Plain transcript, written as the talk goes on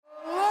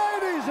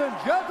Ladies and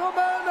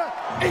gentlemen,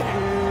 it's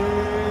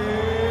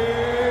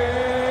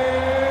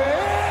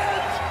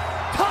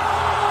time!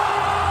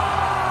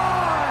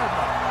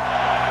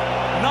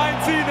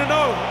 19-0,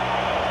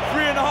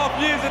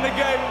 3.5 years in the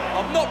game.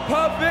 I'm not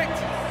perfect,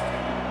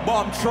 but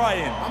I'm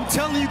trying. I'm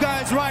telling you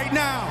guys right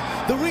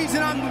now, the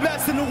reason I'm the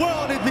best in the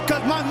world is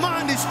because my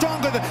mind is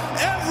stronger than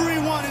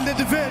everyone in the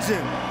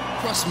division.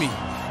 Trust me,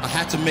 I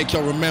had to make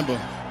y'all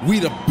remember, we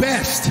the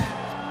best.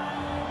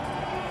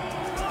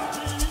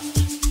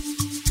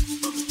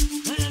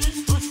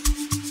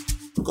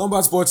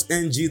 Combat Sports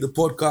NG, the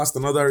podcast,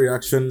 another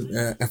reaction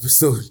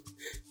episode.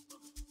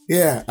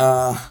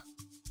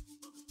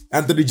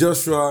 Anthony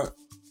Joshua,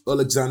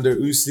 Alexander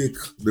Usyk,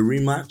 the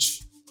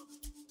rematch.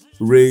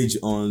 Rage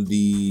on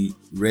the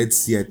Red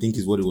Sea, I think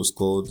is what it was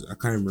called. I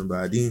can't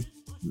remember.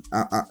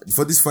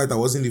 For this fight, I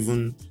wasn't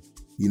even,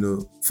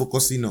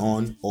 focusing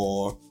on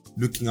or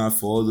looking out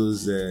for all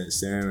those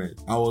scenarios.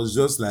 I was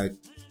just like,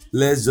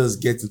 let's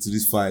just get into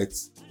this fight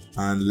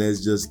and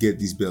let's just get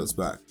these belts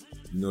back.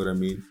 You know what I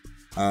mean?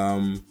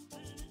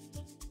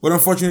 But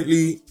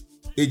unfortunately,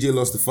 AJ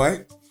lost the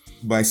fight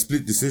by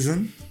split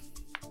decision,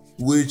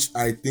 which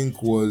I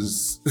think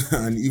was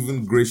an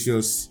even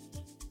gracious.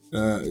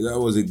 That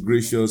was a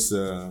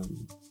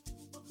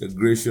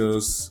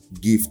gracious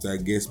gift, I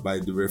guess, by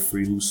the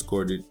referee who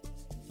scored it.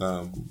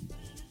 What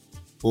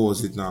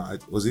was it now?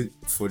 Was it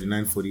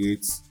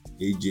 49-48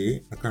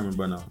 AJ? I can't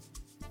remember now.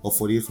 Or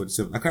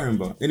 48-47. I can't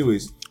remember.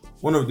 Anyways,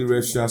 one of the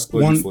refs just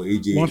scored it for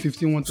AJ.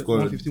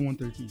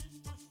 115-113.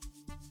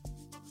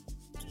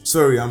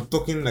 Sorry, I'm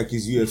talking like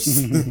it's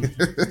UFC.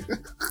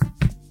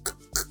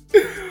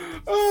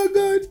 Oh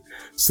God.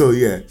 So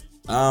yeah.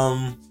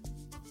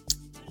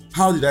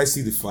 How did I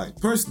see the fight?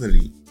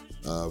 Personally,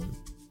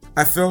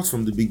 I felt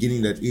from the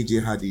beginning that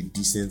AJ had a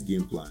decent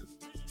game plan,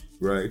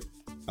 right?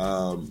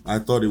 I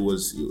thought it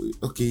was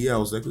okay. Yeah, I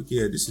was like, okay,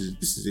 yeah, this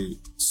is a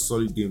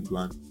solid game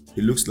plan.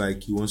 It looks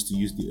like he wants to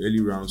use the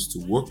early rounds to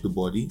work the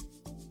body,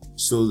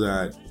 so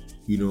that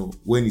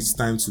when it's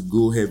time to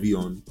go heavy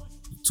on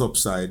the top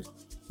side,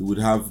 he would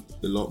have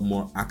a lot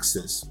more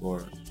access,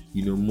 or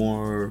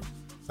more.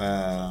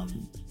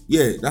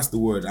 That's the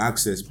word,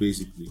 access,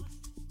 basically.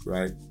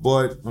 Right,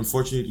 but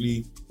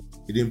unfortunately,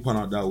 it didn't pan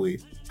out that way.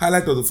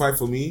 Highlight of the fight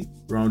for me,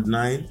 round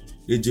 9,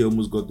 AJ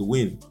almost got the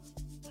win.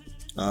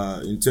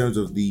 In terms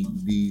of the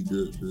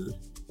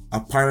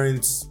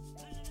apparent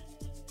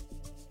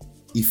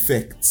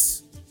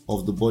effects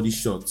of the body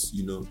shots,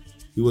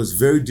 he was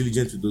very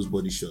diligent with those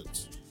body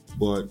shots,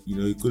 but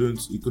he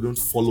couldn't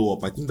follow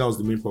up. I think that was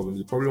the main problem.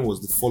 The problem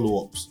was the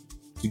follow-ups.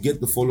 To get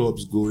the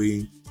follow-ups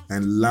going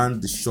and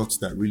land the shots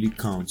that really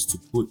counts to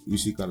put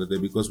Usyk out of there,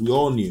 because we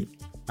all knew.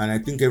 And I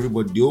think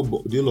everybody, the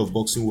whole of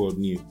boxing world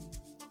knew,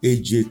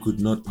 AJ could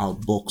not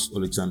outbox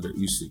Alexander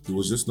Usyk. It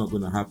was just not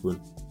going to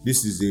happen.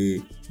 This is a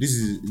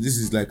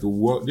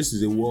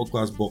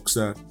world-class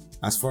boxer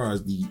as far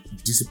as the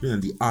discipline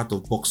and the art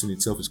of boxing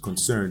itself is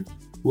concerned,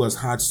 who has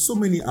had so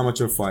many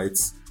amateur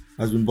fights,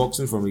 has been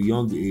boxing from a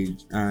young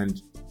age,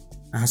 and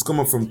has come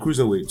up from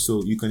cruiserweight.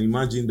 So you can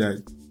imagine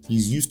that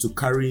he's used to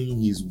carrying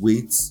his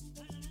weights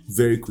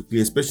very quickly,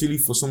 especially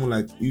for someone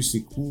like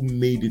Usyk, who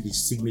made it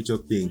his signature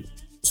thing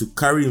to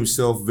carry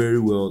himself very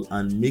well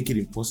and make it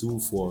impossible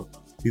for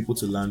people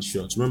to land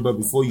shots. Remember,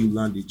 before you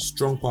land a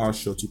strong power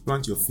shot, you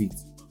plant your feet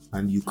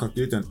and you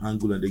calculate an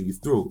angle and then you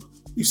throw.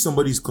 If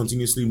somebody is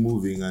continuously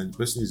moving and the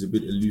person is a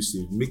bit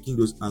elusive, making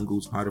those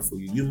angles harder for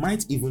you, you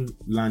might even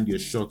land your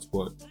shots,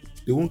 but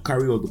they won't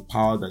carry all the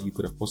power that you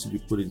could have possibly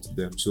put into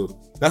them. So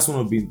that's been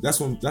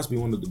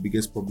one of the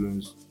biggest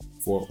problems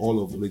for all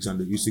of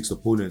Alexander Usyk's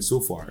opponents so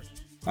far.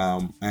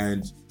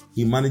 And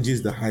he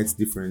manages the height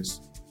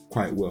difference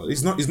quite well.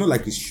 It's not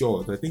like he's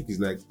short. I think he's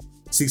like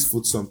 6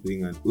 foot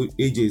something, and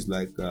AJ is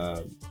like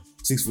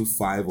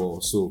 6'5" or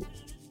so,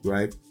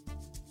 right?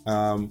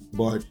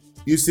 But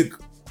Usyk,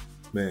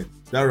 man,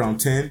 that round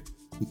 10,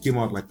 he came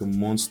out like a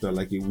monster,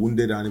 like a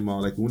wounded animal,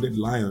 like a wounded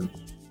lion,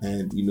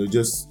 and he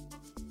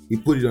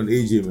put it on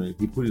AJ, man.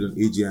 He put it on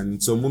AJ, and in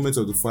some moments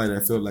of the fight,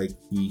 I felt like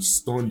he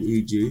stunned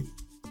AJ.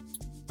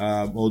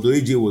 Although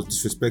AJ was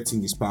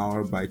disrespecting his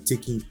power by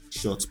taking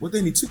shots, but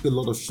then he took a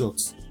lot of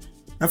shots.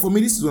 And for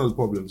me, this is one of the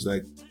problems.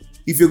 Like,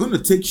 if you're going to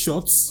take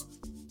shots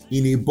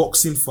in a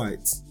boxing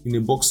fight, in a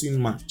boxing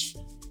match,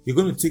 you're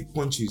going to take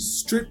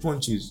punches, straight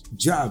punches,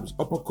 jabs,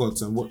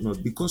 uppercuts, and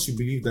whatnot, because you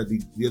believe that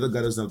the other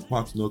guy doesn't have the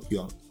power to knock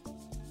you out.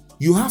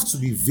 You have to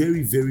be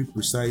very, very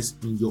precise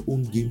in your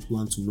own game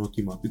plan to knock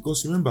him out.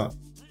 Because remember,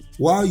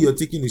 while you're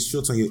taking his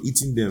shots and you're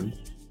eating them,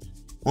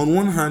 on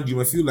one hand, you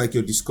might feel like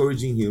you're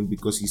discouraging him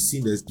because he's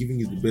seen that he's giving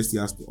you the best he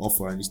has to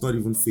offer and he's not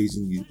even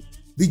phasing you.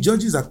 The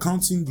judges are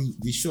counting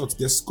the shots.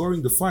 They're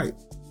scoring the fight.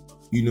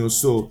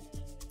 So,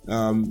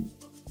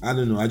 I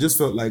don't know. I just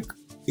felt like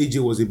AJ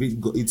was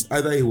it's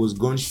either he was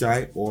gun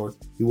shy or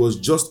he was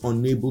just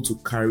unable to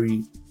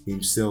carry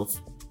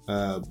himself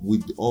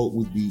with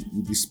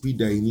the speed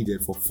that he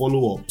needed for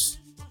follow-ups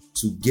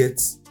to get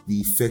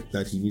the effect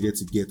that he needed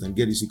to get and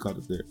get Usyk out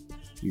of there,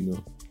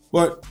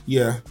 But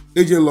yeah,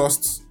 AJ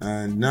lost,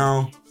 and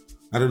now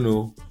I don't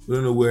know. We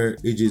don't know where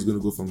AJ is going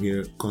to go from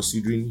here,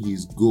 considering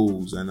his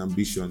goals and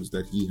ambitions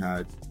that he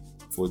had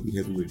for the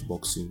heavyweight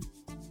boxing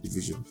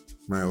division.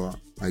 Maiwa,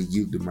 I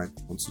yield the mic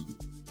onto you.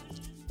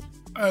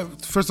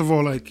 First of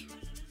all, like,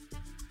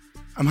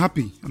 I'm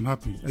happy.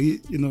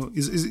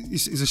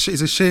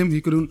 It's a shame he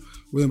couldn't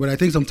win, but I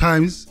think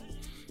sometimes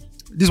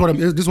this is what I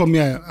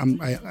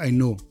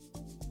know.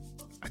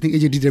 I think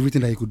AJ did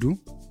everything that he could do,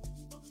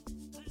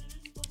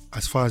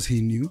 as far as he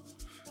knew.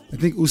 I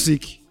think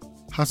Usyk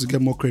has to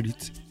get more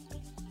credit.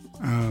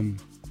 Usyk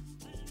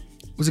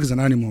is an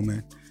animal,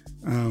 man.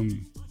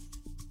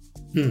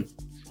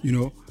 You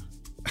know,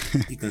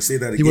 You can say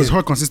that again. he was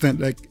hurt consistent.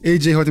 Like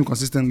AJ hurt him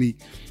consistently.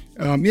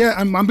 And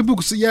people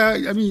could say,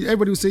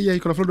 everybody would say, he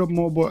could have followed up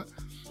more, but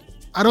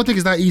I don't think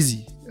it's that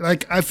easy.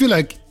 Like, I feel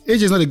like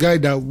AJ is not the guy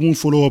that won't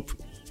follow up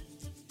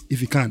if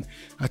he can.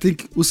 I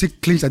think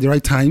Usyk clinched at the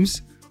right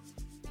times.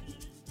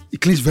 He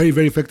clinched very,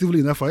 very effectively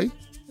in that fight.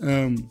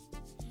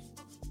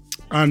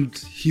 And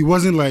he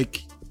wasn't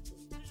like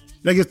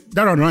that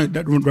round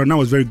 9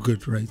 was very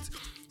good, right?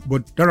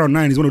 But that round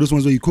 9 is one of those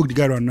ones where you cook the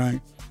guy round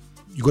 9,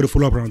 you got to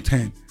follow up around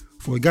 10.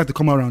 For a guy to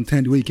come out around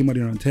 10 the way he came out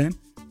around 10,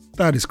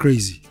 that is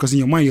crazy. Because in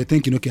your mind, you're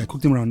thinking, okay, I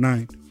cooked him around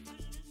 9.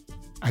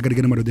 I got to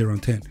get him out of there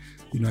around 10.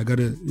 I got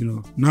to,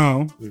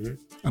 now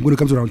I'm going to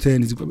come to around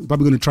 10. He's probably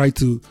going to try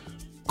to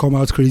come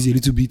out crazy a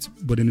little bit.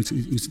 But then it's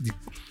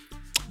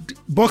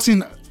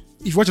boxing,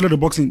 if you watch a lot of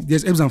boxing,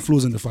 there's ebbs and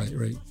flows in the fight,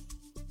 right?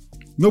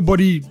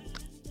 Nobody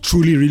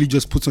truly really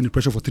just puts on the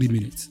pressure for 3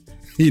 minutes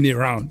in a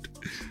round.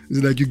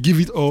 It's like you give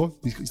it all,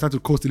 you start to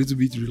coast a little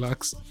bit,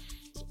 relax,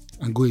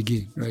 and go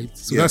again, right?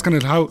 So that's kind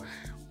of how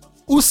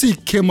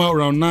Usyk came out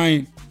around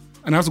 9,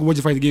 and I have to watch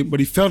the fight again,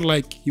 but it felt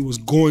like he was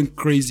going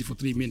crazy for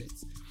 3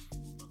 minutes,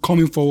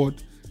 coming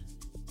forward,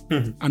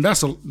 and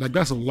that's a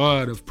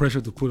lot of pressure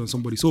to put on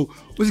somebody. So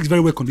Usyk is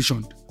very well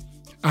conditioned,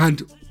 and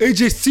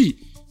AJ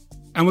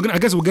and I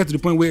guess we'll get to the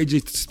point where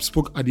AJ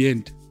spoke at the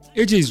end.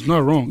 AJ is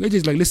not wrong. AJ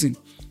is like, listen,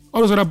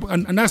 all those other,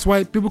 and that's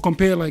why people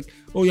compare like,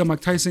 oh yeah, Mike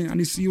Tyson, and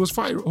he was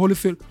fight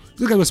Holyfield.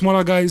 These guys were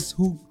smaller guys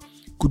who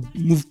could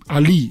move.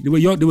 Ali, they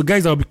were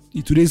guys that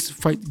in today's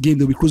fight game,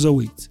 they'll be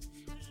cruiserweight.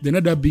 They're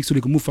not that big, so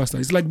they can move faster.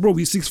 It's like, bro,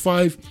 we're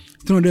 6'5",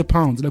 300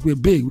 pounds. Like, we're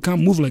big. We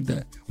can't move like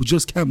that. We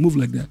just can't move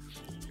like that.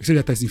 Except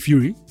that Tyson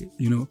Fury,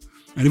 And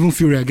even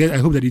Fury, I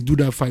hope that they do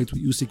that fight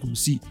with Usyk. We'll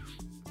see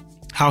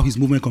how his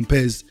movement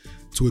compares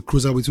to a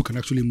cruiserweight who can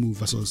actually move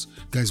versus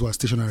guys who are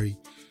stationary,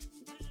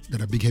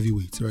 that are big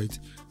heavyweights, right?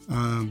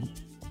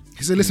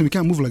 He said, listen, we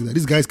can't move like that.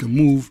 These guys can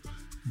move.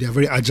 They are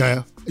very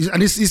agile.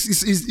 And it's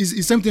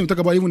the same thing we talk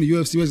about even in the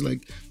UFC, where it's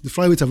like the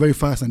flyweights are very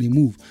fast and they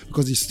move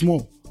because they're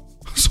small.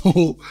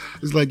 So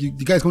it's like the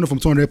guy's coming from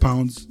 200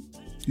 pounds,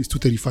 he's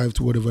 235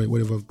 to whatever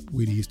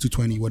weight he is,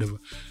 220, whatever.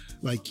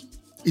 Like,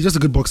 he's just a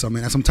good boxer,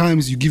 man. And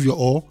sometimes you give your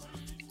all,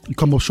 you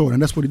come up short,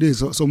 and that's what it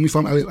is. So me,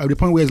 at the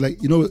point where it's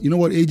like, you know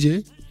what,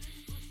 AJ,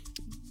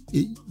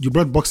 you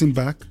brought boxing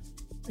back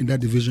in that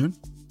division.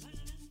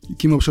 You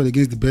came up short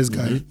against the best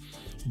guy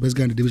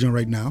in the division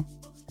right now,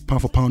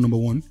 pound for pound number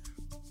 1,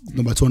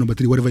 number 2, number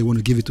 3, whatever you want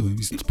to give it to him.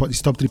 He's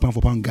top 3 pound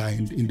for pound guy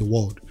in the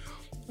world.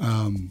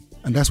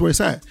 And that's where it's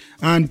at.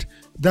 And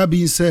that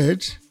being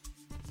said,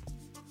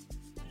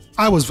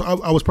 I was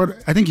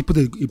proud. I think he put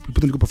in a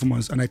good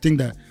performance, and I think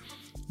that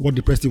what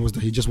depressed him was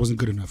that he just wasn't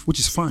good enough, which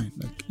is fine.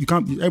 Like,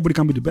 everybody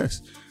can't be the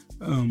best.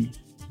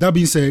 That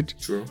being said,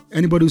 true.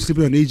 Anybody who's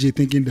sleeping on AJ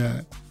thinking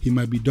that he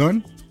might be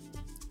done,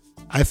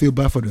 I feel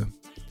bad for them.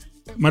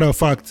 Matter of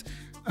fact,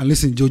 and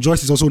listen, Joe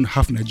Joyce is also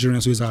half Nigerian,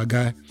 so he's our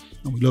guy,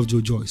 and we love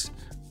Joe Joyce.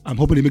 I'm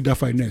hoping they make that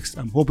fight next.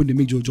 I'm hoping they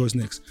make Joe Joyce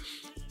next.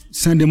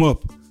 Send him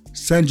up.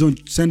 Send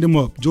him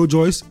up. Joe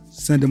Joyce,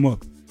 send him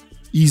up.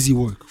 Easy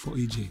work for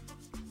AJ.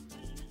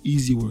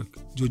 Easy work.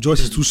 Joe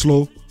Joyce is too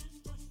slow.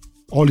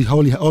 All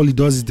he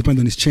does is depend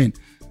on his chin.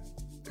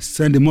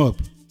 Send him up.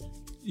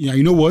 Yeah,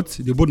 you know what?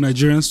 They're both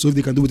Nigerians, so if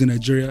they can do it in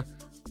Nigeria,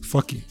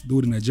 fuck it, do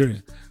it in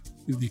Nigeria.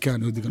 If they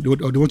can, or they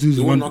want to do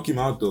they won't knock him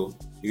out though.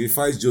 If he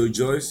fights Joe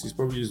Joyce,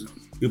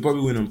 he'll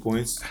probably win on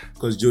points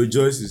because Joe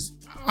Joyce is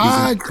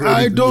I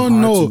don't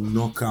know. To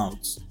knock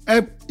out.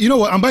 You know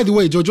what? And by the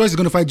way, Joe Joyce is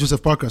going to fight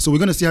Joseph Parker, so we're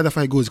going to see how that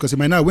fight goes because he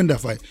might not win that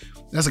fight.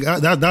 That's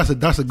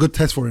a good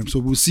test for him. So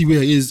we'll see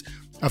where he is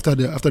after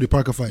the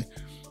Parker fight.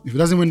 If he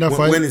doesn't win that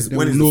fight, when is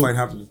the fight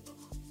happening?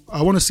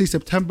 I want to say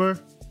September.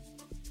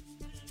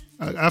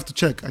 I have to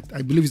check.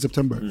 I believe it's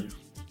September.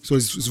 So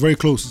it's very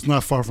close. It's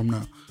not far from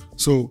now.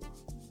 So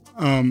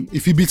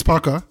if he beats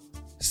Parker,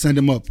 send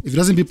him up. If he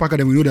doesn't beat Parker,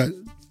 then we know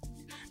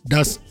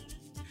that's.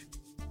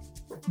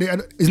 I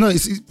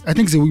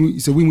think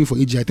it's a win-win for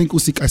AJ. I think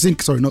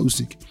Usyk. Sorry, not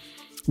Usyk.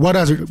 Wilder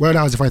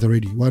has the fight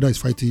already. Wilder is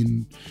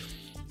fighting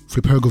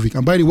Filip Hrgovic.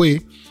 And by the way,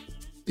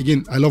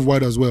 again, I love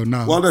Wilder as well.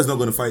 Now Wilder is not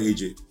going to fight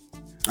AJ.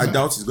 I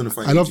doubt he's going to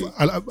fight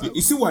AJ.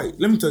 You see why?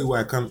 Let me tell you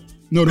why I can't.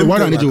 No,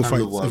 Wilder and AJ will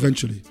fight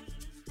eventually.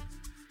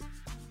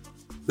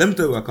 Let me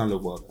tell you why I can't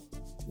love Wilder.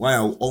 Why I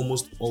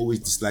almost always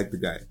dislike the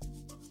guy.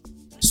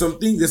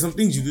 There's some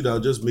things you do that'll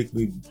just make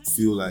me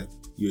feel like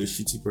you're a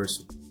shitty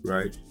person,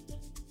 right?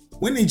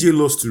 When AJ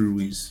lost to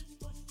Ruiz,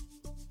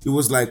 it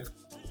was like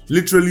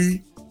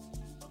literally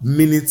a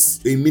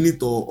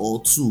minute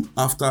or two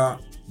after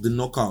the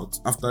knockout,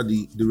 after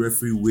the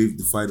referee waved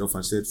the fight off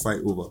and said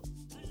fight over.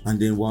 And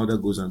then Wilder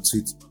goes and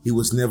tweets, he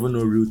was never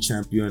no real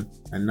champion,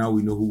 and now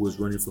we know who was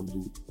running from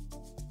who.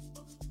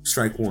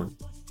 Strike one.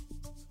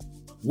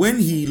 When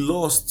he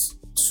lost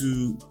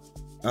to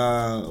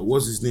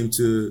what's his name,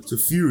 to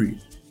Fury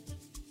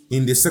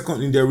in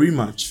their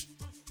rematch,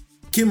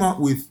 came out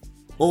with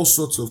all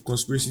sorts of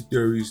conspiracy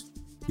theories.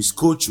 His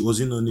coach was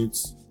in on it,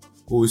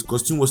 or his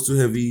costume was too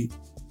heavy.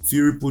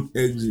 Fury put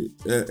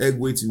egg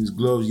weights in his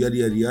gloves, yada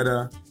yada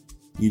yada.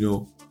 You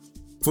know,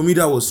 for me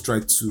that was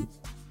strike two.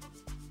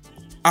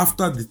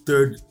 After the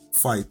third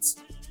fight,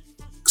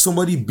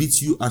 somebody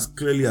beat you as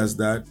clearly as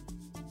that,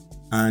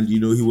 and you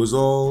know he was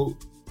all.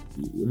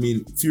 I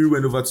mean, Fury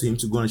went over to him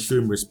to go and show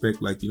him respect,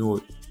 like, you know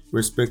what,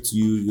 respect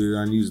you,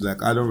 and he's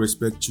like, I don't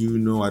respect you,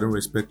 no, I don't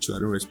respect you, I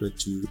don't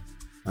respect you,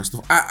 and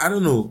stuff. I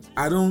don't know.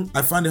 I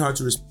find it hard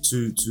to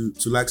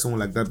like someone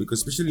like that,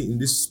 because especially in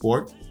this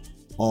sport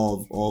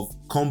of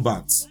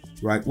combat,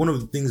 right? One of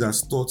the things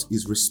that's taught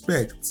is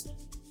respect,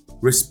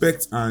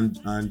 and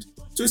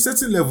to a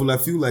certain level, I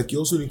feel like you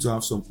also need to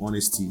have some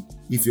honesty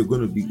if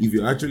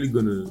you're actually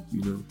gonna,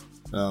 you know,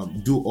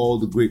 do all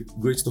the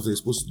great stuff they're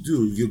supposed to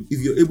do. If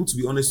you're able to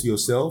be honest to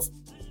yourself,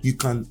 you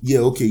can,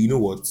 okay, you know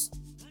what,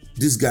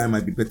 this guy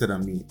might be better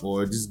than me,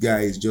 or this guy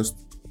is just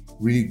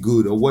really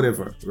good, or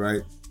whatever,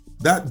 right?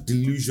 That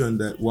delusion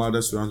that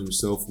Wilder surrounds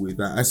himself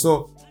with. I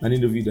saw an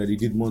interview that he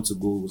did months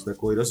ago. It was like,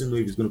 he doesn't know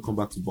if he's going to come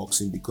back to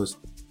boxing, because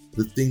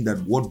the thing that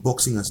what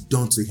boxing has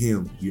done to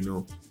him, you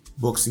know,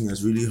 boxing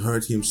has really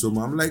hurt him so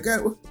much. I'm like,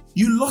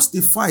 you lost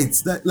a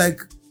fight that,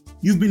 like,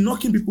 you've been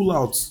knocking people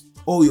out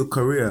all your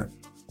career,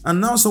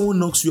 and now someone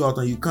knocks you out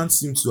and you can't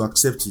seem to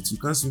accept it, you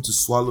can't seem to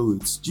swallow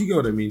it. Do you get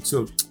what I mean?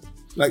 So,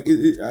 like,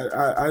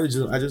 I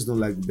just don't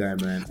like the guy,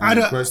 man. I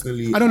don't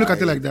look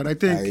at it like that.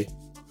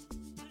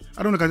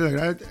 I don't look at it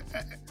like that.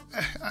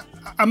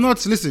 I'm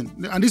not, listen,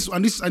 and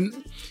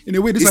in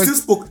a way, this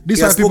is why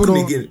people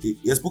don't. He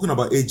has spoken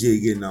about AJ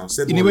again now.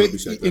 In a way,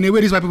 this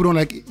is why people don't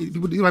like. This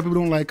is why people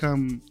don't like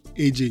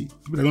AJ.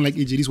 People that don't like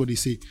AJ, this is what they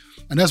say,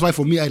 and that's why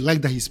for me, I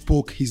like that he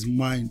spoke his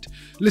mind.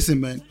 Listen,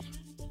 man,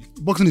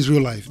 boxing is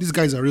real life. These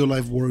guys are real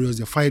life warriors.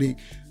 They're fighting.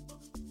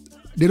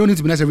 They don't need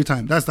to be nice every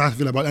time. That's how I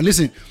feel about it. And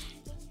listen,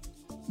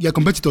 you're a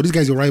competitor. This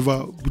guy's your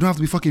rival. We don't have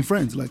to be fucking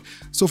friends. Like,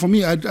 so for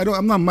me,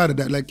 I'm not mad at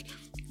that. Like,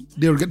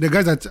 the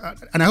guys that,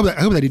 and I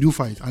hope that they do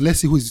fight, and let's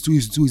see who is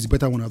the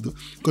better one of them,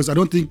 because I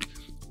don't think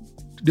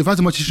they've had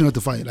too much issue not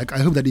to fight. Like, I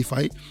hope that they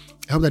fight.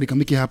 I hope that they can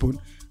make it happen.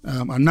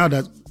 And now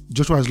that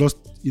Joshua has lost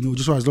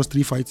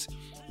 3 fights,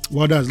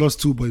 Wilder has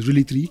lost 2, but it's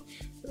really 3.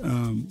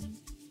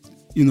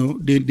 You know,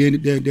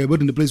 they're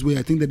both in the place where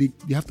I think that they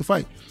have to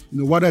fight. You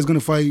know, Wilder is going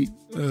to fight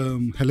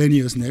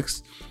Helenius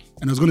next,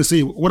 and I was going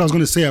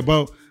to say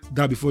about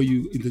that before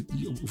you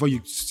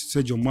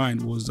said your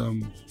mind was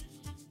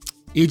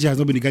AJ has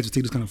not been the guy to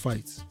take this kind of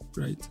fights,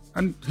 right?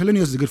 And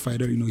Helenius is a good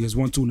fighter. You know, he has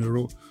won 2 in a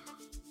row.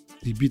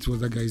 He beat,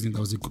 what's that guy's name? That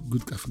was a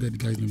good, I forget the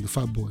guy's name, the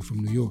fat boy from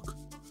New York.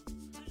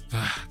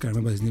 I can't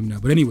remember his name now.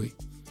 But anyway,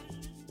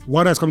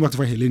 Wilder is coming back to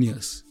fight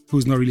Helenius, who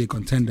is not really a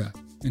contender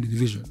in the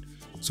division.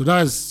 So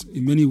that's,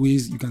 in many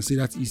ways, you can say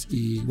that is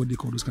what they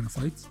call those kind of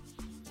fights,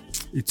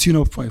 a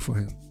tune-up fight for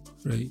him,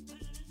 right?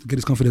 To get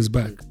his confidence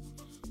back.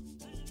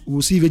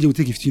 We'll see if AJ will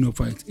take a tune-up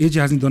fight. AJ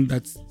hasn't done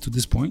that to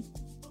this point.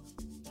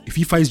 If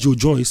he fights Joe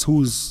Joyce,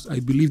 who's, I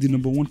believe, the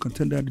number 1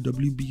 contender at the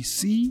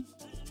WBC,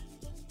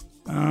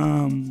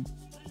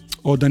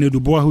 or Daniel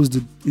Dubois, who's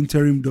the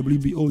interim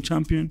WBO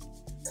champion,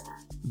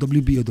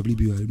 WB or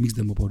WBO, I mix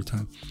them up all the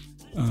time.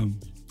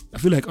 I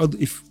feel like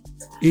if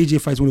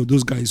AJ fights one of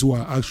those guys who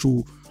are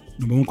actual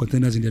number 1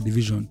 contenders in their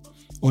division,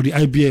 or the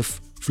IBF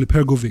Flip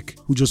Hergovic,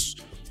 who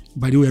just,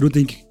 by the way, I don't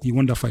think he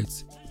won that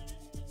fight.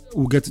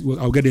 I'll get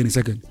there in a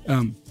second.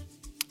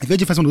 If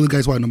AJ fights one of those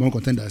guys who are number 1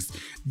 contenders,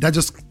 that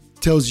just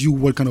tells you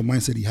what kind of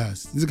mindset he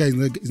has. This guy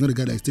is not a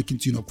guy that is taking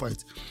tune-up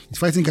fights. He's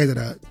fighting guys that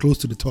are close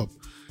to the top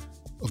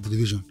of the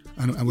division,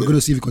 and we're going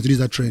to see if he continues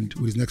that trend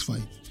with his next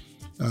fight.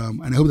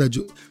 And I hope that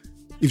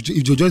if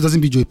Joe Joyce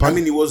doesn't beat Joey Park, I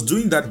mean, he was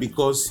doing that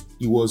because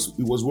he was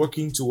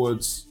working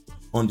towards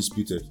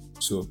undisputed.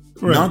 So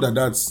now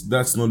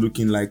that's not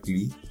looking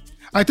likely.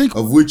 I think,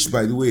 of which,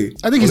 by the way,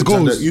 I think his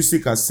goals.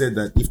 Usyk has said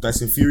that if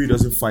Tyson Fury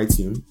doesn't fight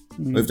him,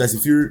 or if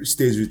Tyson Fury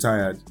stays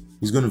retired,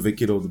 he's going to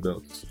vacate all the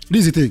belts.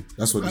 This is the thing.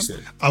 That's what he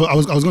said. I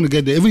was going to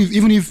get there.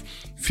 Even if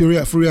Fury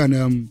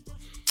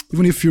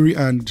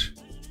and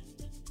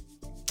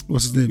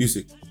what's his name?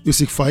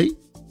 Usyk fight,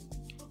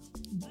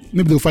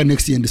 maybe they'll fight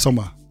next year in the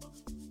summer.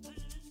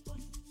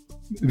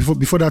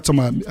 Before that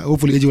summer,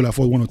 hopefully AJ will have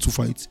fought 1 or 2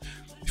 fights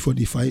before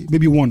they fight.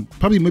 Maybe one.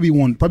 Probably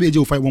AJ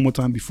will fight one more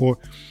time before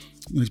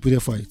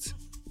undisputed fight.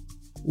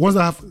 Once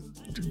that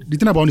the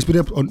thing about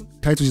undisputed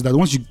titles is that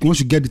once you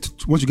get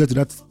to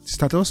that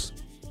status,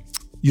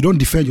 you don't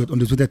defend your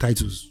undisputed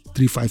titles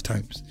 3-5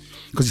 times,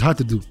 because it's hard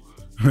to do,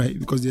 right?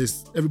 Because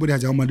everybody has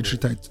their own mandatory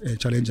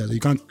challengers. You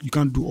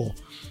can't do all.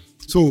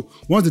 So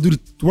once they do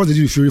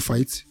the Fury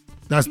fight,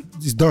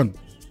 it's done.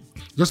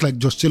 Just just like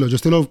Josh Taylor.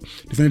 Josh Taylor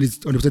defended his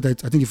undisputed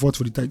title. I think he fought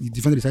for he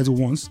defended the title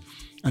once,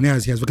 and he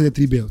has vacated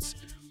 3 belts.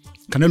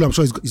 Canelo, I'm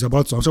sure he's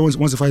about to. I'm sure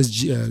once he fights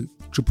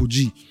Triple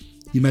G,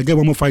 he might get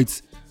one more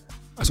fight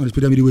as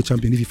undisputed middleweight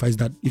champion if he fights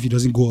that. If he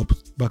doesn't go up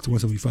back to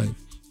 175,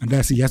 and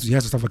that's it. He has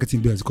to start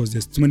vacating belts because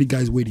there's too many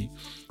guys waiting.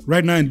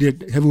 Right now in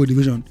the heavyweight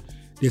division,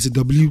 there's a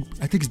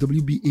I think it's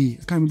WBA.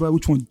 I can't remember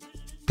which one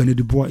Daniel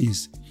Dubois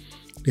is.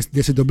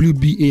 There's a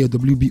WBA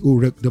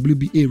or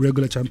WBA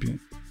regular champion,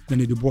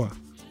 Daniel Dubois.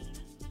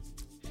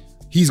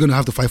 He's gonna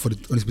have to fight for the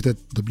undisputed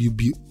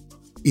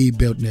WBA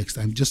belt next.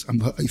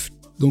 If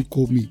don't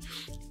quote me,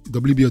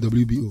 WBA or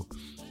WBO.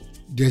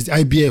 There's the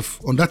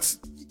IBF on that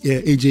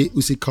AJ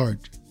Usyk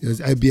card. There's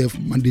IBF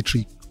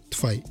mandatory to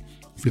fight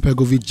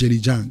Filipovic, Jelly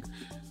Jang.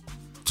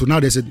 So now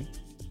there's a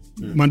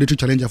mandatory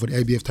challenger for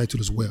the IBF title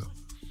as well.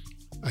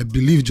 I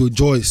believe Joe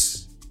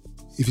Joyce,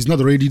 if he's not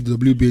already the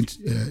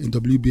WBA in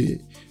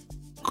WBA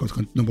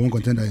number 1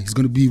 contender, he's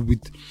going to be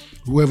with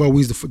whoever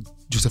wins the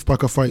Joseph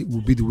Parker fight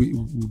will be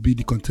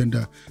the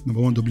contender,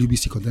 number 1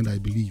 WBC contender, I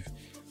believe.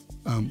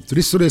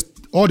 So there's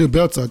all the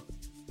belts are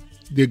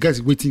the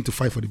guys waiting to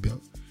fight for the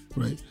belt,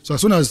 right? So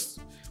as soon as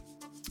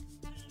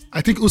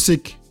I think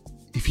Usyk,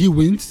 if he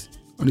wins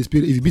on his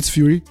period, if he beats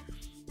Fury,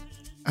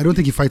 I don't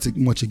think he fights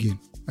much again.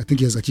 I think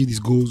he has achieved his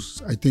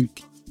goals. I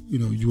think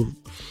you.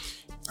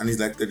 And he's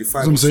like 35. That's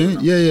what I'm saying.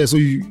 Yeah. So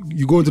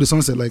you go into the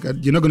sunset. Like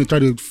you're not going to try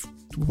to.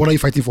 What are you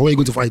fighting for? What are you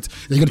going to fight?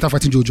 You're going to start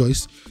fighting Joe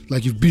Joyce.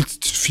 Like you've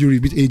beat Fury,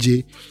 beat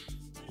AJ.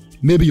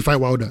 Maybe you fight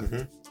Wilder.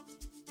 Mm-hmm.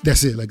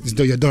 That's it. Like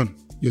you're done.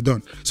 You're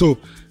done. So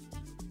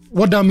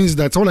what that means is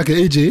that someone like an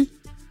AJ,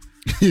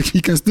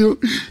 he can still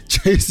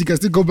chase. He can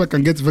still go back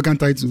and get vacant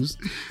titles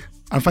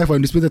and fight for a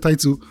undisputed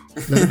title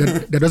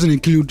that doesn't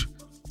include.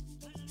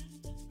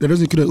 That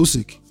doesn't include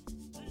Usyk.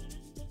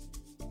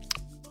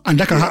 And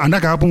that can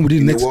happen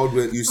within the next.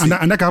 And that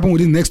can happen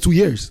within the next 2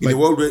 years. In a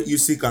world where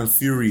Usyk and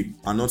Fury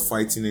are not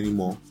fighting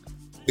anymore,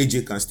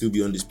 AJ can still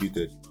be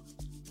undisputed.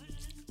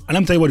 And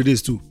I'm telling you what it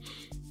is too.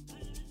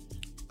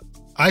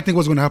 I think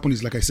what's going to happen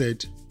is, like I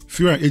said,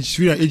 Fury and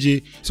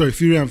Usyk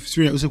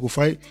will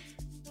fight.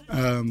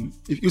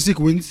 If Usyk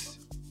wins,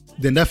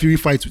 then that Fury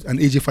fight and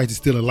AJ fight is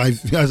still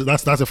alive. That's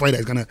a fight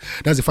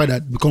that's a fight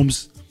that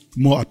becomes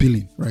more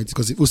appealing, right?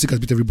 Because if Usyk has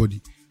beat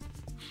everybody.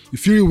 If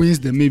Fury wins,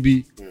 then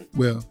maybe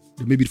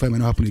the fight might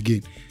not happen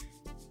again.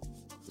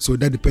 So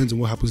that depends on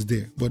what happens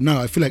there. But now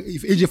I feel like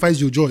if AJ fights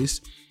Joe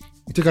Joyce,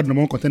 you take out the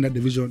number 1 contender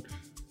division.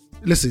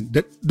 Listen,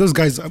 those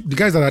guys, the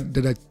guys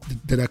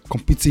that are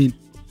competing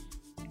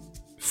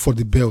for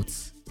the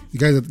belts, the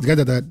guys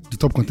that are the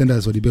top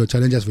contenders for the belt,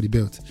 challengers for the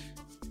belt,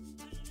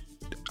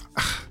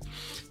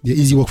 they're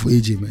easy work for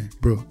AJ, man,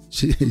 bro.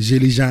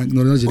 Jelly Jang,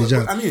 not Jelly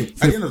Jang. I mean, at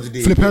the end of the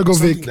day,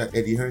 something that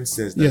Eddie Hearn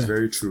says that's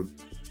very true.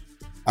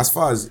 As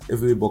far as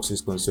heavyweight boxing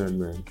is concerned,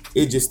 man,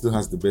 AJ still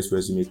has the best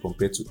resume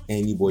compared to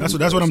anybody.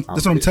 That's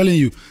what I'm telling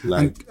you.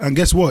 Like, and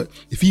guess what?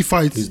 If he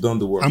fights, he's done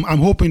the work. I'm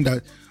hoping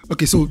that.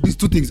 Okay, so these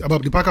 2 things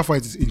about the Parker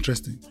fight is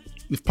interesting.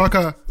 If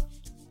Parker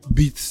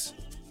beats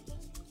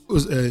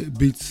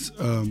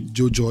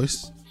Joe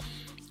Joyce,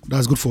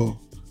 that's good for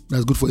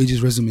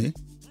AJ's resume.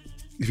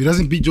 If he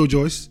doesn't beat Joe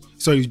Joyce,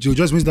 if Joe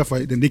Joyce wins that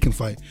fight, then they can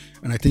fight.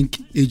 And I think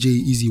AJ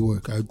easy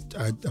work.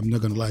 I'm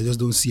not gonna lie, I just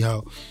don't see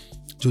how.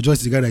 Joe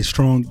Joyce is a guy that is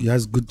strong. He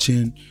has good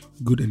chin,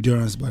 good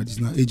endurance, but it's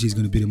not AJ is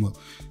going to beat him up.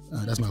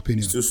 That's my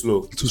opinion. It's too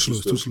slow. Too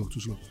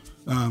slow.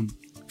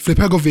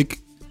 Filipovic,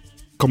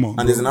 come on.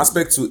 And there's an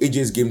aspect to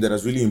AJ's game that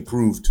has really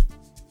improved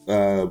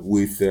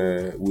with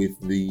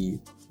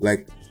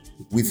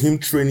him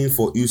training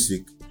for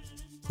Usyk.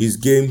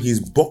 His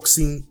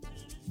boxing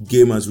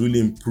game has really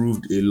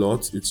improved a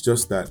lot. It's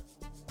just that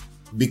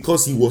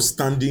because he was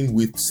standing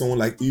with someone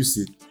like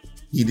Usyk,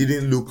 he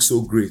didn't look so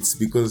great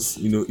because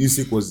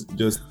Usyk was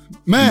just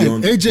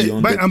beyond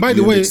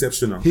the way,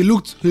 exceptional. He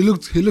looked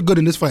good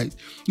in this fight.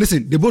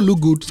 Listen, they both look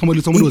good. Somebody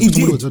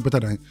was better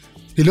than him.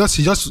 He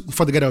just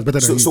fought the guy that was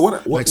better than him. So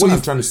what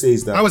I'm trying to say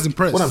is that I was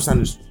impressed. What I'm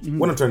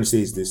trying to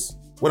say is this.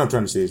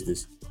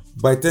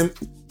 By the time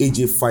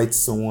AJ fights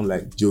someone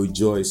like Joe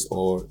Joyce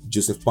or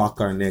Joseph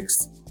Parker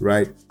next,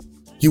 right?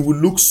 He will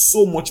look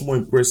so much more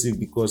impressive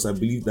because I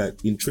believe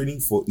that in training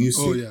for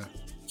Usyk,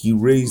 he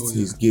raised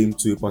his game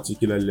to a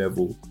particular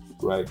level,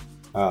 right?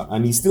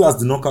 And he still has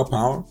the knockout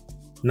power.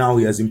 Now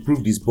he has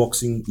improved his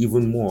boxing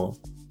even more.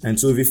 And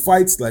so if he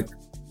fights like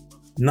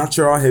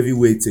natural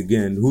heavyweights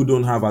again, who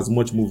don't have as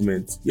much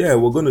movement,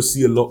 we're going to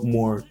see a lot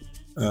more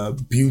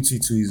beauty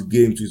to his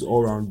game, to his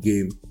all-round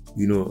game,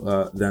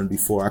 than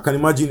before. I can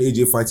imagine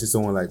AJ fighting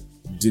someone like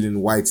Dylan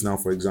White now,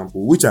 for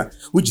example, which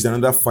is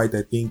another fight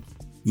I think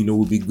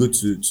would be good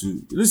to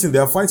listen.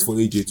 There are fights for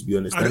AJ, to be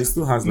honest, and he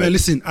still has. Man,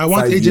 listen, I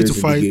want AJ to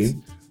fight.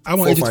 I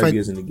want AJ to fight 5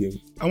 years in the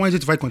game. I want AJ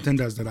to fight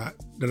contenders that I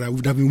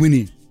would have been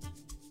winning.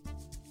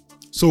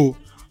 So,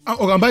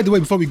 and by the way,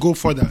 before we go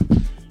further,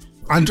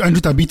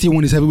 Andrew Tabiti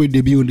won his heavyweight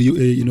debut in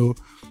the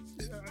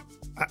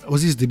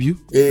was his debut?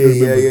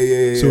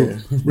 Yeah. So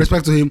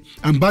respect to him.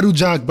 And Badu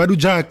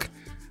Jack,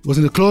 It was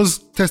in a close,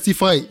 testy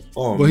fight.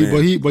 But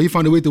he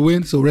found a way to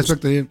win. So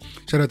respect to him.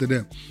 Shout out to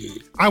them.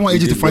 I want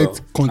AJ to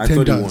fight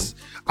contenders.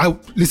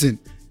 Listen,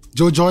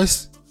 Joe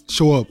Joyce,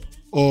 show up,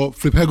 or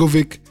Flip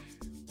Hegovic.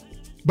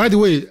 By the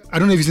way, I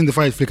don't know if you've seen the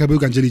fight, Flip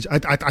Hegovic and Jelly.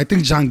 I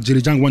think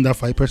Jelly Zhang won that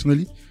fight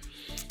personally.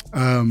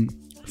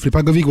 Flip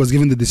Hegovic was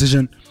given the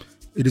decision.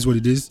 It is what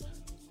it is.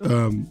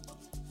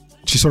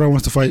 Chisora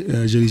wants to fight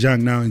Jelly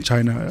Zhang now in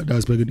China.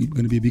 That's going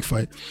to be a big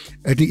fight.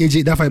 I think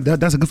AJ,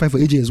 that's a good fight for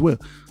AJ as well.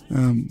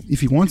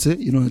 If he wants it,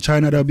 in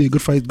China, that'll be a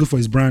good fight. Good for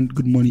his brand,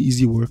 good money,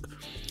 easy work.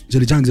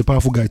 Jelly Zhang is a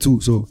powerful guy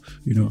too, so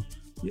you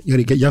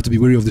have to be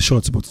wary of the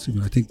shots. But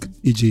I think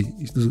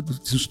AJ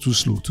is too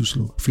slow.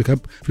 Flip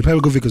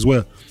Hegovic as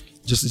well,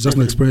 just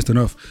not experienced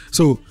enough.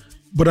 So,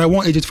 but I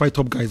want AJ to fight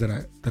top guys that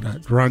are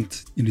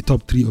ranked in the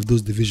top 3 of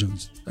those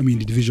divisions. I mean,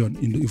 the division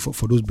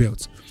for those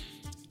belts,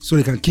 so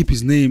they can keep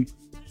his name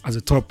as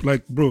a top,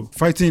 like, bro,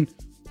 fighting.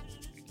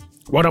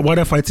 Why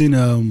they're fighting?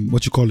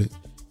 What you call it?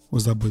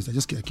 What's that, boys?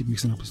 I keep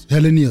mixing up.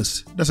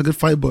 Hellenius. That's a good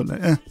fight, but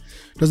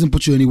doesn't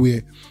put you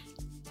anywhere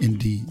in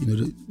the.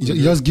 It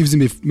just gives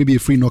him maybe a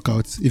free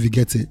knockout if he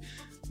gets it.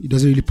 It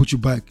doesn't really put you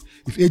back.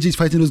 If AJ is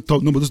fighting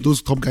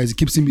those top guys, it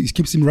keeps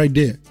him right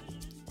there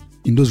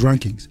in those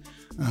rankings.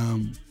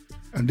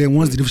 And then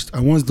once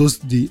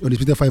the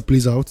undisputed fight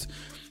plays out,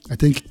 I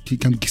think he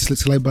can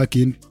slide back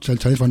in,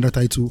 challenge for another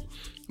title.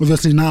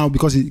 Obviously now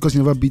because he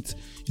never beat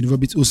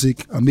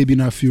Usyk and maybe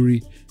now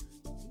Fury.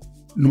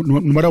 No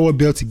matter what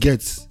belt he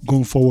gets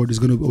going forward, it's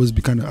going to always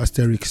be kind of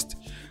asterisked,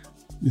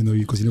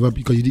 because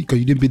you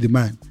didn't beat the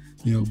man,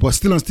 But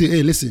still,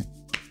 hey, listen,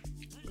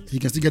 he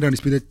can still get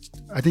undisputed.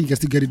 I think he can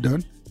still get it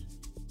done,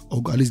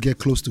 or at least get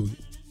close to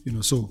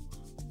it, So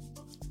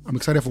I'm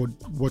excited for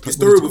what. The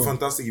story will be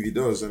fantastic if he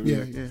does. I mean,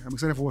 yeah, I'm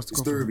excited for what's to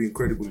come. The story will be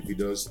incredible if he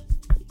does.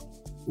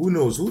 Who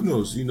knows? Who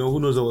knows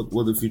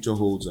what the future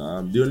holds?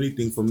 The only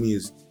thing for me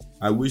is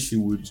I wish he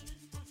would,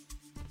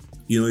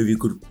 if he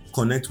could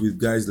connect with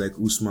guys like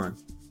Usman,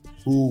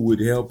 who would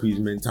help his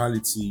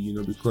mentality,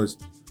 because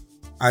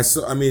I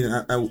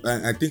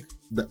think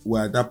that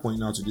we're at that point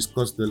now to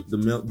discuss the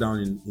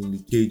meltdown in the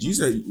cage. You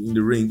said in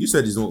the ring, it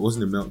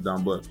wasn't a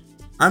meltdown, but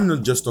I'm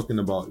not just talking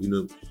about,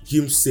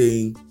 him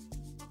saying,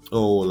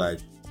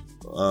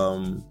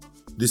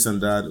 this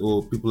and that,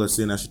 or people are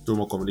saying I should throw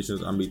more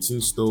combinations, I'm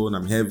 18 stone,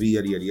 I'm heavy,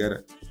 yada yada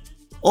yada.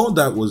 All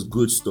that was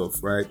good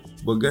stuff, right?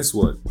 But guess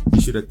what?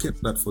 He should have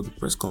kept that for the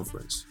press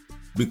conference,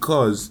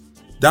 because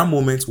that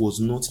moment was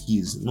not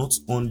his, not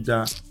in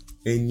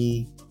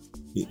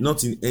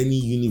any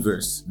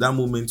universe. That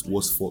moment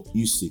was for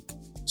Usyk,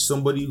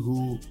 somebody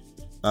who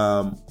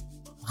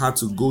had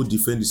to go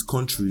defend his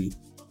country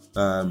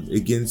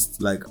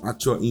against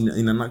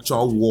in an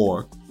actual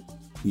war,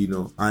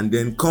 and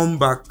then come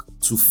back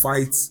to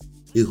fight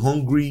a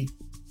hungry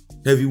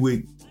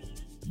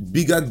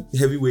bigger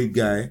heavyweight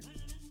guy,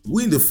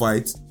 win the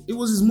fight. It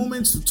was his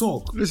moment to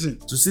talk. Listen,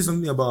 to say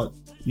something about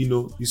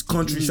his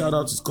country, shout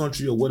out his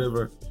country or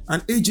whatever.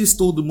 And AJ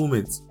stole the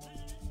moment,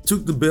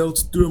 took the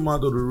belt, threw him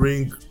out of the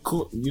ring.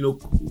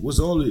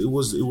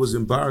 It was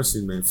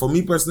embarrassing, man. For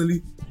me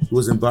personally, it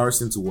was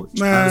embarrassing to watch.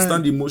 Man, I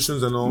understand the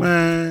emotions and all,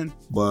 man,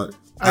 but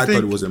I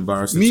thought it was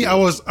embarrassing. Me, I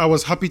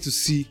was happy to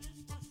see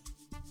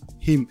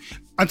him.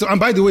 And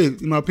by the way,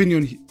 in my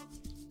opinion,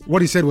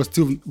 what he said was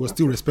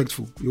still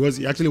respectful.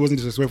 He actually wasn't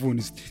disrespectful in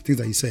his things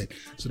that he said.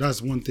 So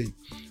that's one thing.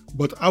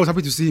 But I was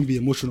happy to see him be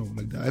emotional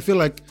like that. I feel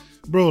like,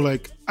 bro,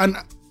 and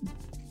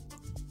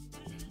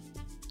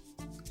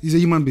he's a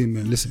human being,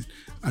 man. Listen,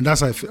 and that's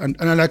how I feel. And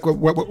I like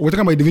we're talking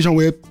about a division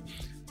where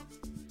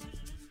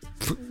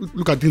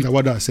look at things that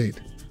Wada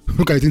said.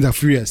 Look at the things that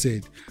Fury has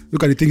said.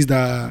 Look at the things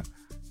that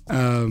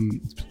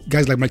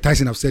guys like Mike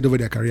Tyson have said over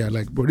their career.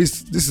 Like, bro,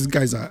 these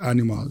guys are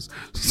animals.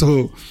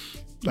 So,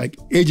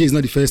 AJ is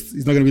not the first.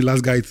 He's not gonna be the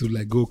last guy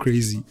to go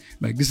crazy.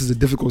 This is a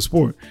difficult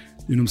sport.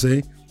 You know what I'm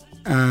saying?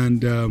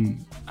 And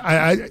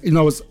I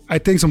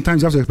think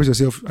sometimes you have to express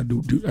yourself,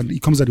 and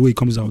it comes out the way it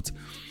comes out.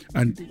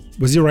 And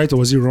was he right or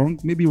was he wrong?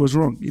 Maybe he was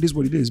wrong. It is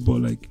what it is.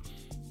 But I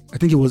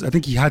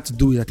think he had to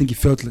do it. I think he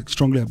felt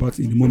strongly about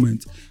it in the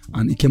moment,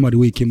 and it came out the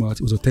way it came out.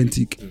 It was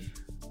authentic,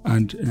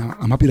 and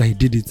I'm happy that he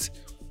did it,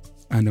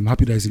 and I'm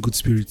happy that he's in good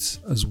spirits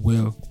as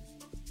well.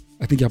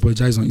 I think he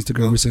apologized on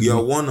Instagram recently.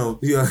 You're one of,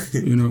 you're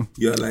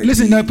like.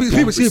 Listen, now people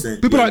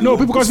are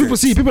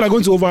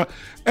going to over.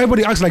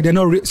 Everybody acts like they're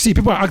not.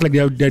 People act like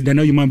they're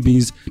not human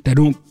beings. They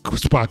don't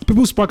spark.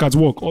 People spark at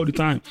work all the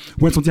time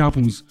when something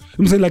happens.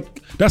 I'm saying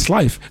that's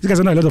life. This guy's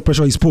under a lot of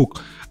pressure. He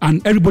spoke,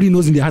 and everybody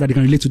knows in their heart that they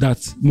can relate to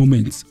that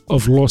moment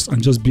of loss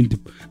and just being.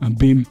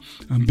 And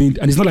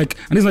it's not like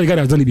the guy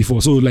that's done it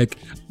before. So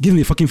give him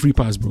a fucking free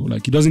pass, bro.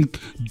 He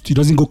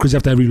doesn't go crazy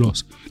after every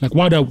loss.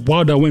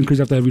 Wilder went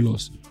crazy after every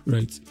loss,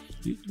 right?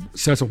 He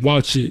said some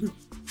wild shit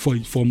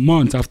for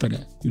months after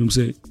that. You know what I'm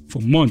saying?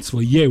 For months, for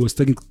a year, he was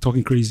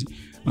talking crazy.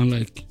 And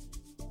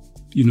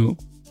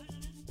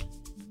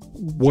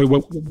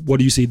what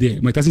do you say there?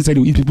 Mike Tyson said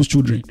he would eat people's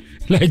children.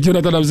 You know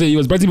what I'm saying? He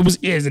was biting people's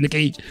ears in the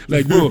cage.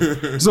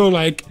 Bro. So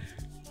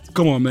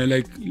come on,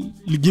 man.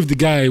 You give the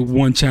guy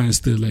one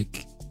chance to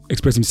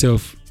express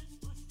himself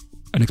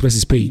and express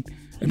his pain.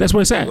 And that's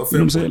where it's at. You know what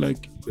I'm saying?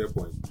 Like, fair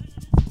point.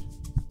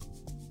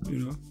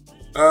 You know?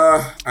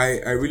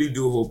 I really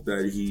do hope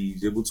that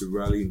he's able to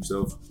rally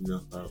himself,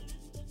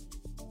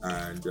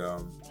 and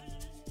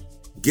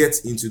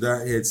get into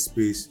that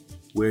headspace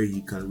where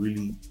he can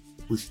really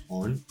push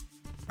on.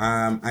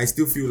 I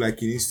still feel like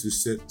he needs to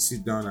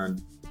sit down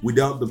and,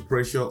 without the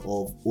pressure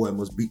of, I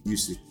must beat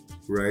Usyk,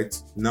 right?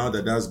 Now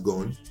that that's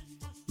gone,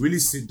 really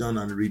sit down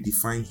and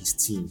redefine his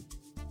team.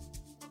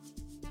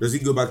 Does he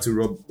go back to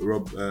Rob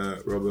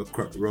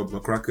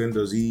McCracken?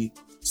 Does he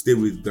stay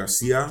with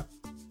Garcia?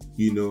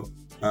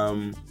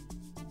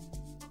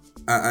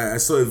 I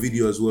saw a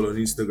video as well on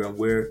Instagram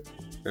where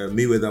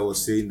Mayweather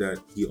was saying that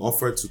he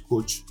offered to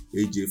coach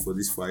AJ for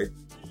this fight,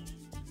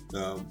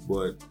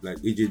 but like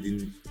AJ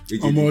didn't.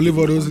 Leave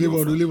all those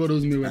Mayweather.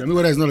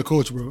 Mayweather is not a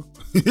coach, bro.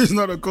 He's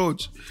not a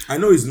coach. I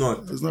know he's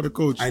not. He's not a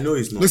coach. I know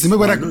he's not. Listen,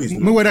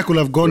 Mayweather could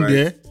have gone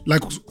there.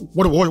 Like,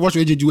 what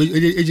should AJ do?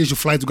 AJ should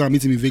fly to go and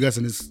meet him in Vegas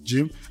in his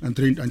gym and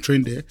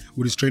train there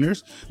with his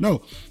trainers.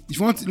 No, if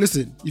you want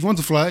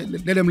to fly,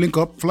 let them link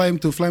up. Fly him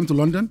to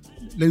London.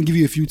 Let him give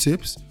you a few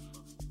tips.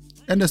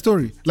 End the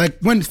story. Like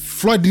when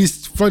Floyd did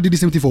the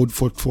same thing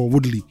for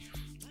Woodley,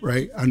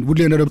 right? And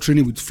Woodley ended up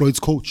training with Floyd's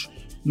coach.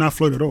 Not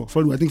Floyd at all.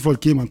 I think Floyd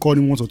came and called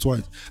him once or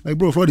twice. Like,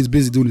 bro, Floyd is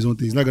busy doing his own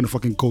thing. He's not gonna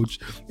fucking coach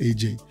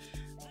AJ.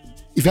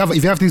 If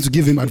you have things to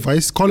give him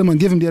advice, call him and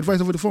give him the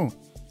advice over the phone.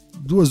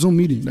 Do a Zoom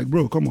meeting. Like,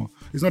 bro, come on.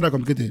 It's not that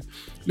complicated.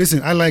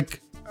 Listen, I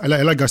like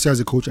Garcia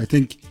as a coach. I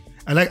think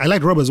I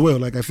like Rob as well.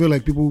 Like, I feel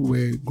like people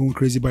were going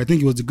crazy, but I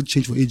think it was a good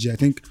change for AJ. I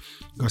think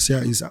Garcia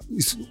is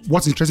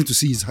what's interesting to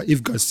see is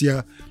if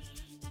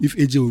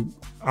AJ will,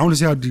 I want to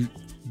see how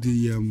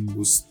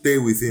will stay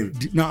with him.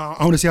 I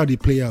want to see how they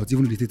play out,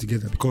 even if they stay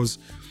together, because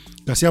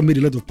Garcia made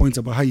a lot of points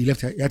about how he had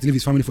to leave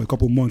his family for a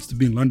couple of months to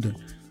be in London.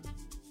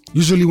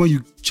 Usually when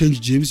you change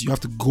gyms, you have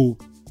to go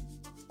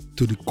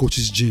to the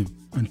coach's gym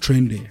and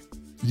train there.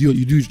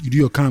 You do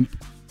your camp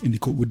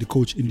with the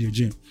coach in their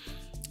gym.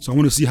 So I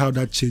want to see how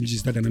that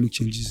dynamic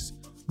changes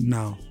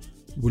now.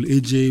 Will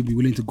AJ be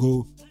willing to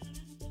go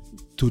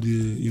to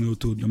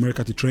to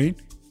America to train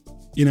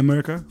in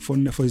America for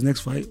his next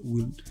fight?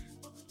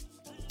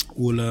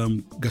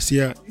 Will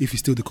Garcia, if he's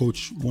still the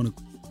coach, want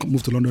to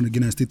move to London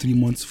again and stay 4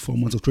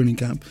 months of training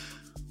camp?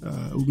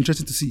 It will be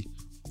interesting to see.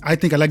 I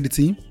think I like the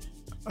team.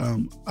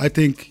 I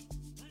think,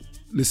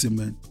 listen,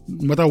 man,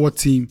 no matter what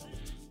team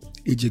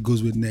AJ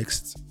goes with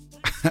next,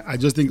 I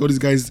just think all these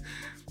guys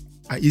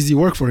are easy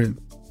work for him.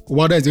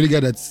 Wilder is the only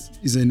guy that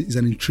is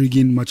an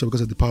intriguing matchup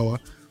because of the power,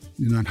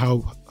 and how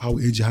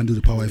AJ handles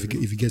the power if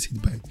he gets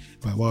hit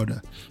by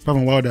Wilder. Apart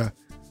from Wilder,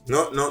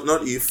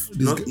 not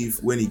if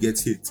when he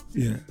gets hit.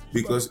 Yeah.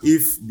 Because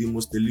if the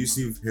most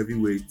elusive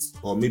heavyweight,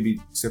 or maybe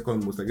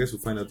second most, I guess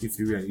we'll find out if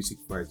Fury and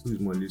Usyk fight, who is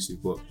more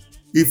elusive. But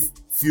if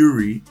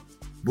Fury,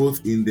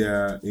 both in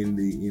the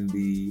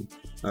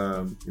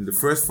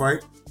first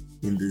fight,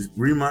 in the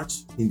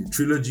rematch, in the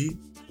trilogy,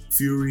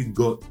 Fury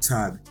got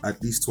tagged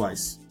at least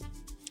twice.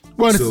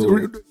 Well, so,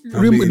 in the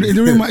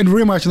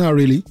rematch, not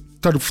really.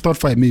 Third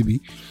fight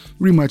maybe.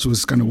 Rematch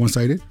was kind of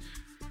one-sided.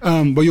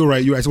 But you're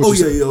right.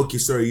 Okay,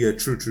 sorry. Yeah,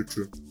 true.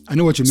 I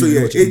know what you mean. So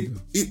yeah,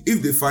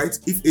 if they fight,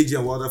 if AJ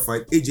and Wilder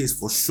fight, AJ is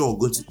for sure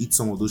going to eat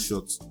some of those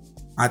shots,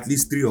 at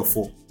least 3 or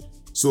 4.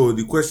 So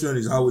the question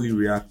is, how will he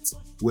react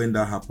when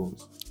that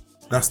happens?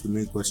 That's the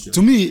main question.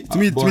 To me,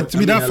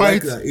 that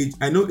fight.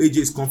 I know AJ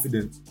is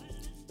confident.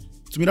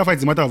 To me, that fight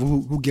is a matter of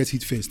who gets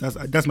hit first.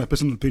 That's my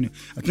personal opinion.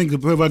 I think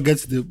whoever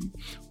lands the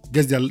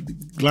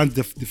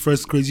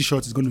first crazy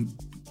shot is going to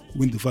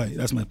win the fight.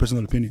 That's my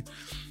personal opinion.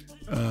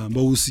 But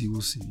we'll see.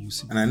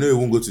 And I know it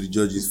won't go to the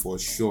judges for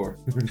sure.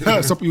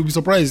 You'll be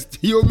surprised.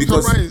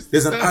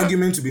 There's an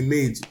argument to be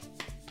made.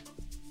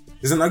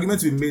 There's an argument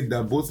to be made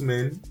that both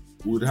men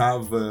would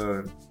have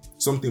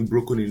something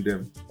broken in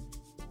them.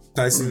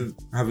 Tyson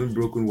having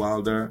broken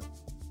Wilder,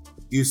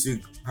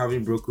 Usyk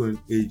having broken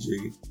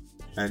AJ,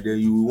 and then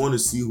you want to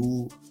see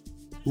who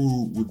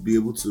would be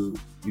able to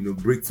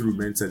break through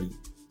mentally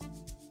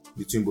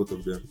between both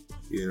of them.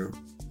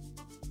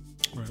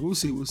 Right, we'll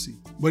see.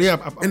 But yeah,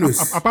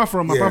 apart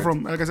from like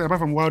I said, apart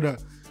from Wilder,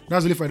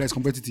 that's the only fight that's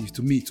competitive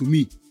to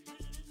me.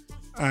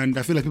 And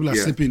I feel like people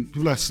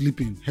are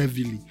sleeping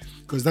heavily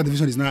because that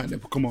division is not.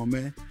 Come on,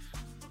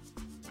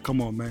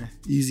 man.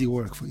 Easy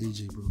work for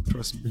AJ, bro.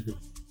 Trust me.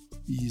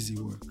 Easy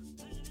work.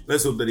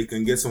 Let's hope that he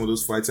can get some of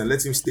those fights and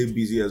let him stay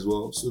busy as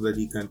well, so that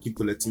he can keep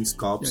collecting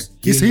scalps.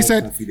 Yeah.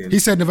 He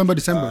said November,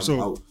 December,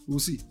 so we'll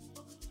see.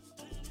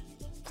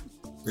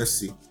 Let's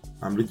see.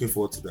 I'm looking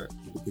forward to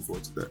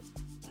that.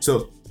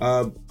 So,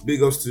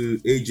 big ups to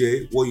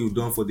AJ. What you've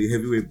done for the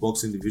heavyweight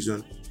boxing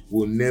division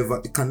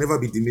can never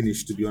be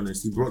diminished, to be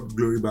honest. He brought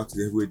glory back to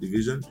the heavyweight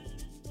division.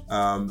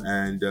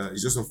 And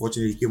it's just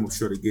unfortunate he came up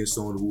short against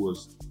someone who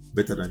was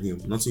better than him.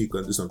 Nothing you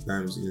can do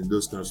sometimes in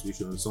those kind of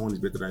situations. Someone is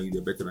better than you,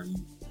 they're better than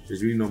you.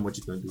 There's really not much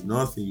you can do.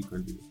 Nothing you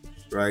can do,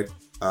 right?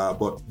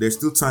 But there's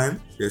still time.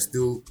 There's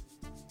still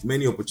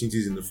many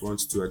opportunities in the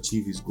front to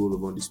achieve his goal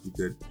of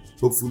undisputed.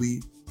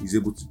 Hopefully, he's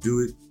able to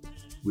do it.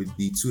 with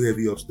the two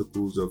heavy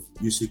obstacles of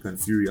Usyk and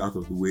Fury out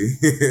of the way.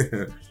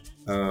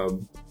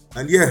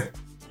 And yeah,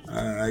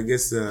 I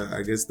guess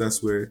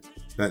that's where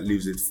that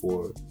leaves it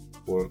for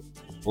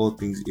all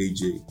things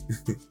AJ.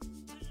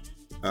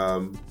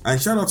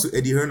 And shout out to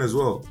Eddie Hearn as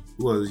well,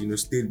 who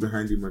has stayed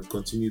behind him and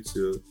continued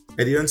to.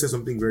 Eddie Hearn said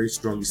something very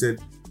strong. He said,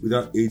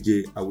 "Without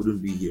AJ, I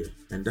wouldn't be here,"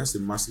 and that's a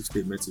massive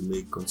statement to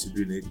make,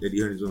 considering Eddie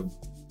Hearn is one of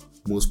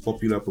the most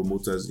popular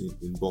promoters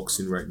in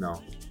boxing right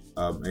now.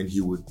 And he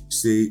would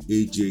say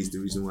AJ is the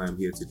reason why I'm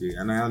here today.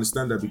 And I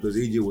understand that, because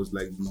AJ was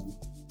like the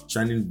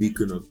shining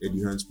beacon of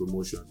Eddie Hearn's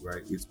promotion,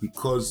 right? It's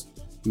because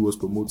he was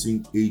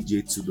promoting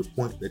AJ to the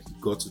point that he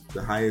got to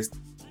the highest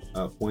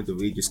point of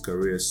AJ's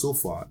career so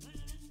far,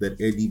 that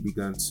Eddie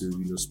began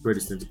to spread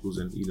his tentacles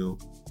and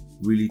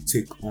really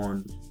take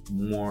on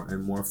more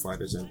and more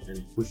fighters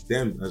and push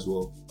them as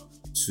well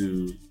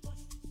to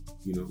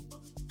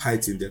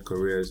heighten their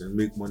careers and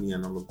make money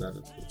and all of that.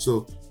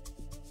 So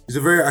it's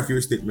a very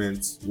accurate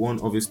statement, one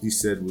obviously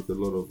said with a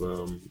lot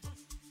of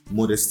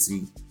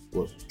modesty,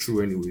 but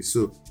true anyway.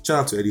 So shout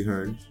out to Eddie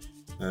Hearn.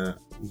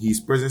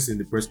 His presence in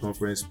the press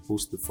conference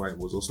post the fight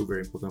was also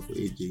very important for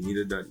AJ. He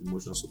needed that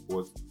emotional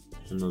support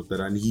and all that.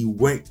 And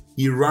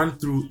he ran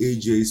through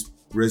AJ's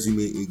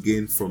resume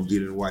again from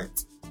Dylan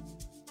White.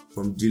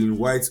 From Dylan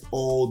White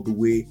all the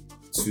way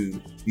to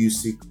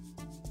Usyk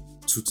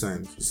 2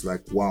 times. It's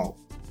like, wow.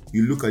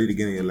 You look at it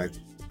again and you're like,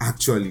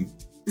 actually,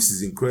 this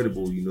is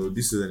incredible.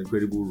 This is an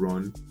incredible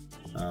run.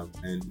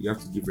 And you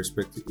have to give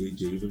respect to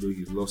AJ, even though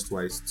he's lost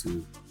twice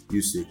to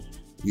Usyk.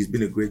 He's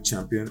been a great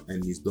champion,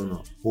 and he's done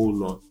a whole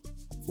lot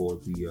for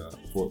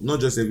for not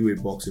just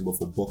heavyweight boxing, but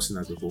for boxing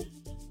as a whole.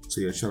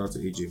 So yeah, shout out to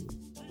AJ.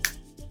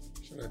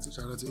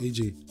 Shout out to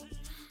AJ.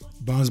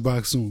 Bounce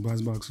back soon.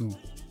 Bounce back soon.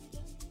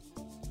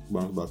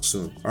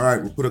 All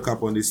right, we'll put a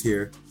cap on this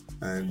here,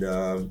 and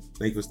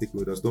thank you for sticking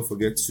with us. Don't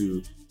forget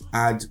to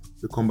add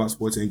the Combat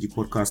Sports NG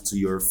podcast to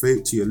your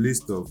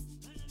list of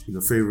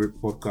favorite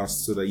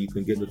podcasts, so that you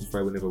can get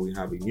notified whenever we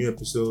have a new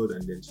episode,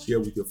 and then share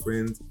with your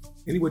friends.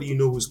 Anybody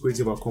who's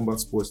crazy about combat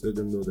sports, let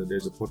them know that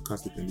there's a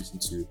podcast they can listen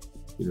to.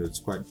 It's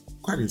quite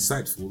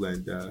insightful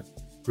and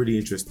pretty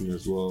interesting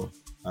as well.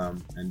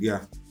 And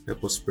yeah,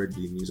 help us spread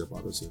the news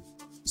about us and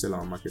sell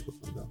our market up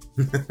and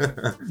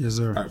down. Yes,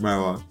 sir. All right,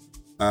 Maiwa.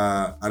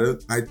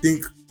 I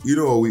think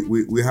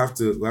we have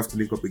to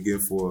link up again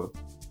for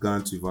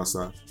Gan to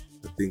Vasa.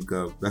 I think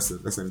that's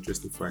an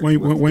interesting fight.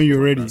 When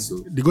you're ready. So,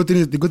 the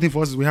good thing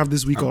for us is we have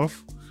this week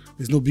off.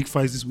 There's no big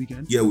fights this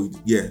weekend. Yeah.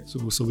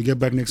 So we get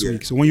back next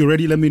week. So when you're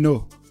ready, let me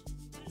know.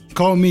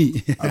 Call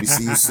me. I'll be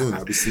seeing you soon.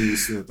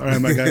 All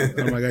right, my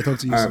guy. Talk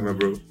to you soon. All right, my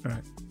bro. All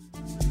right.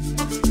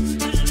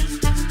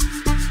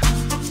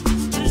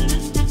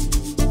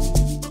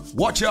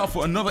 Watch out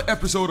for another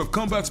episode of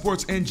Combat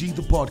Sports NG,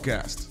 the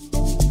podcast.